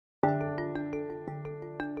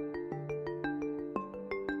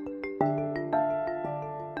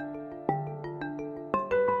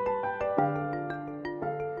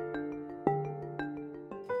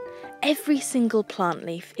Every single plant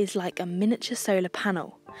leaf is like a miniature solar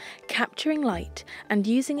panel, capturing light and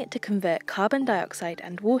using it to convert carbon dioxide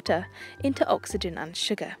and water into oxygen and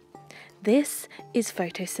sugar. This is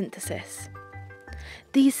photosynthesis.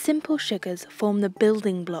 These simple sugars form the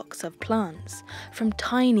building blocks of plants, from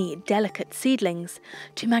tiny, delicate seedlings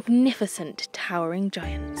to magnificent, towering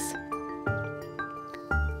giants.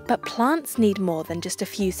 But plants need more than just a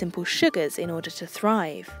few simple sugars in order to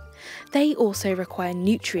thrive. They also require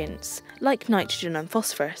nutrients, like nitrogen and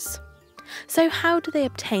phosphorus. So how do they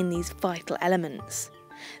obtain these vital elements?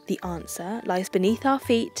 The answer lies beneath our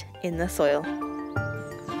feet in the soil.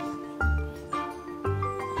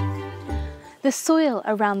 The soil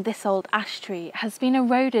around this old ash tree has been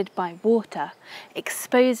eroded by water,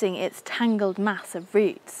 exposing its tangled mass of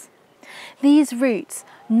roots. These roots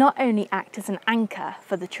not only act as an anchor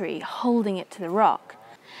for the tree, holding it to the rock,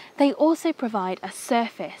 they also provide a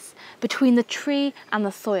surface between the tree and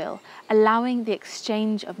the soil, allowing the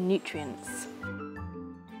exchange of nutrients.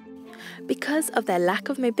 Because of their lack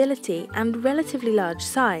of mobility and relatively large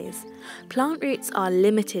size, plant roots are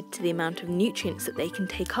limited to the amount of nutrients that they can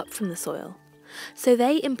take up from the soil, so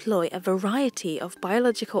they employ a variety of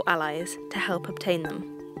biological allies to help obtain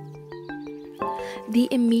them. The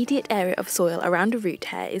immediate area of soil around a root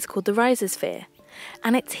hair is called the rhizosféra,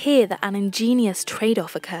 and it's here that an ingenious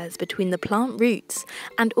trade-off occurs between the plant roots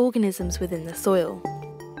and organisms within the soil.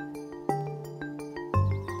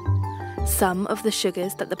 Some of the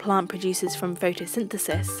sugars that the plant produces from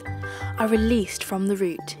photosynthesis are released from the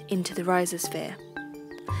root into the rhizosféra.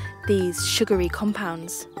 These sugary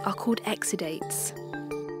compounds are called exudates.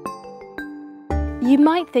 You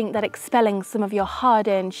might think that expelling some of your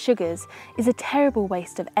hard-earned sugars is a terrible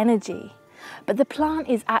waste of energy, but the plant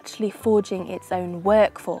is actually forging its own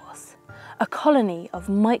workforce, a colony of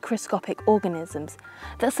microscopic organisms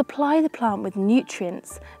that supply the plant with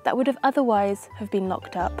nutrients that would have otherwise have been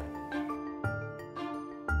locked up.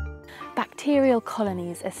 Bacterial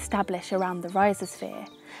colonies establish around the rhizosféra,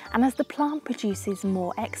 and as the plant produces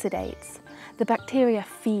more exudates, the bacteria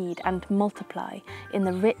feed and multiply in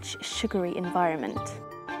the rich, sugary environment.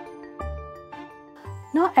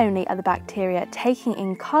 Not only are the bacteria taking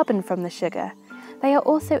in carbon from the sugar, they are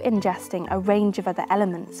also ingesting a range of other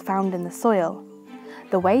elements found in the soil.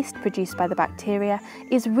 The waste produced by the bacteria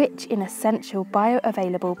is rich in essential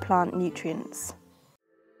bioavailable plant nutrients.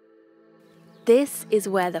 This is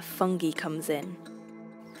where the fungi comes in.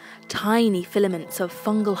 Tiny filaments of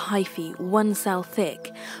fungal hyphae, 1 cell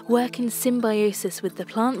thick, work in symbiosis with the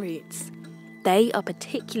plant roots. They are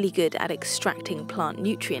particularly good at extracting plant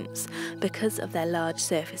nutrients because of their large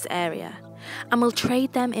surface area, and will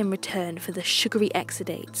trade them in return for the sugary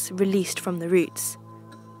exudates released from the roots.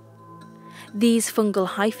 These fungal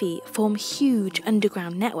hyphae form huge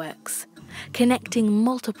underground networks, connecting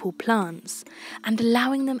multiple plants and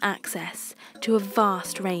allowing them access to a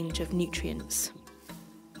vast range of nutrients.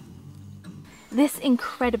 This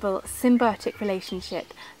incredible symbiotic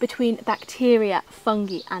relationship between bacteria,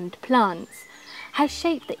 fungi and plants has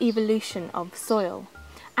shaped the evolution of soil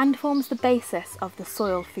and forms the basis of the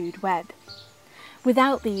soil food web.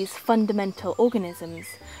 Without these fundamental organisms,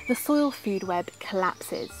 the soil food web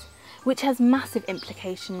collapses, which has massive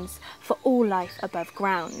implications for all life above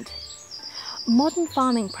ground. Modern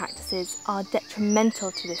farming practices are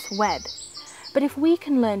detrimental to this web, but if we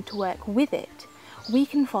can learn to work with it, we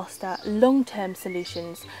can foster long-term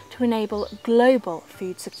solutions to enable global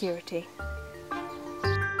food security.